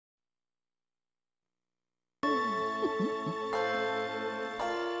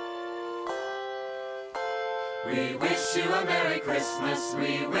We wish you a Merry Christmas.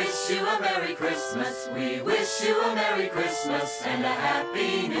 We wish you a Merry Christmas. We wish you a Merry Christmas and a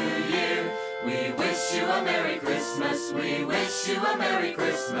Happy New Year. We wish you a Merry Christmas. We wish you a Merry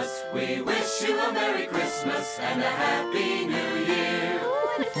Christmas. We wish you a Merry Christmas and a Happy New Year.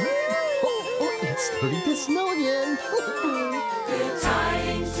 It's starting to snow again. Good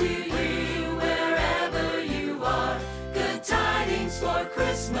tidings to you wherever you are. Good tidings for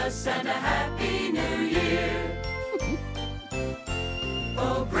Christmas and a Happy New Year.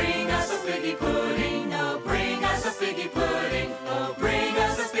 Oh, bring us a figgy pudding. Oh, bring us a figgy pudding. Oh, bring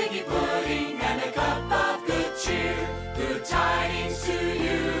us a figgy pudding and a cup of good cheer. Good tidings to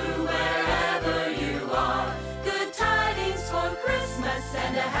you wherever you are. Good tidings for Christmas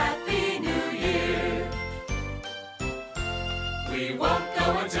and a Happy New Year. We won't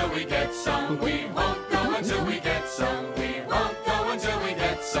go until we get some. We won't go until we get some. We won't go until we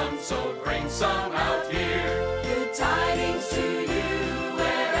get some. So bring some out here. Good tidings to you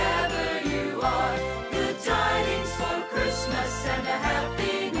wherever you are. Good tidings for Christmas and a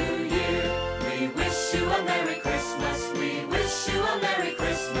Happy New Year. We wish you a Merry Christmas. We wish you a Merry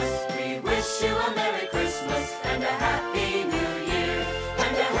Christmas. We wish you a Merry